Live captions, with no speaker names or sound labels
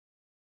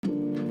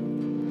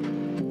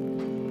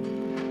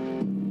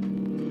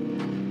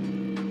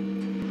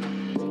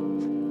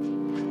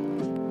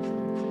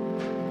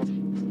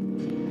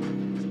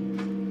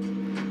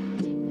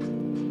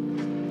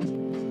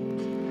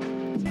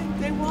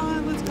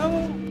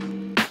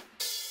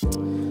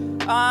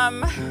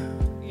Um,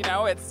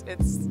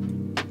 it's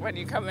when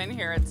you come in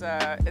here, it's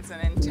an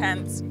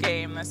intense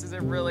game. This is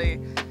a really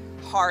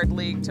hard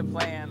league to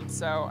play in.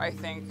 So I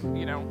think,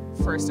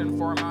 first and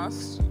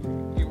foremost,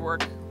 you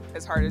work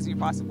as hard as you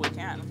possibly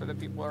can for the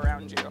people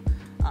around you.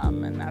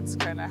 And that's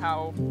kind of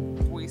how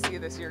we see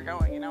this year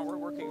going. We're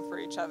working for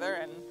each other,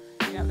 and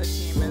the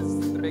team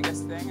is the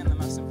biggest thing and the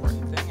most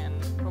important thing,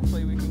 and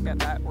hopefully we can get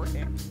that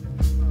working.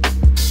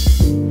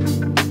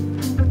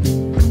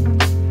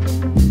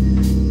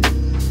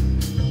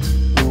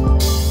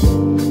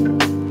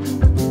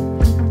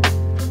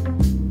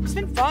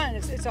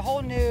 It's a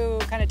whole new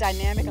kind of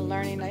dynamic and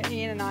learning.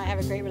 Ian and I have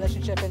a great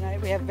relationship, and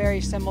we have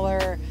very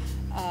similar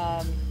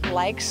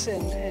likes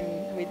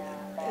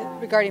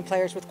regarding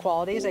players with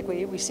qualities. Like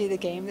we see the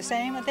game the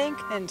same, I think,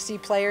 and see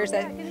players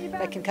that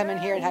can come in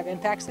here and have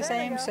impacts the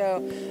same. So,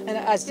 and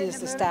as does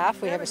the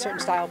staff, we have a certain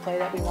style of play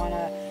that we want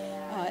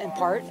to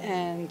impart,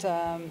 and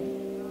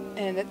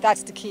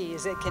that's the key.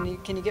 Is that can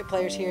you get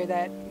players here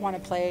that want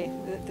to play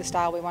the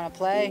style we want to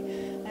play?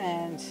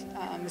 And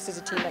this is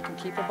a team that can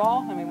keep the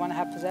ball, and we want to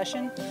have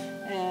possession,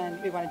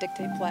 and we want to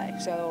dictate play.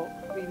 So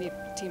we need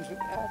teams with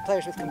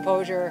players with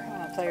composure,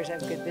 players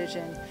that have good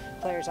vision,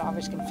 players that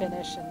obviously can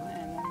finish, and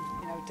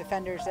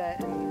defenders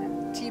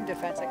and team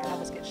defense that can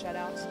help us get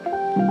shutouts.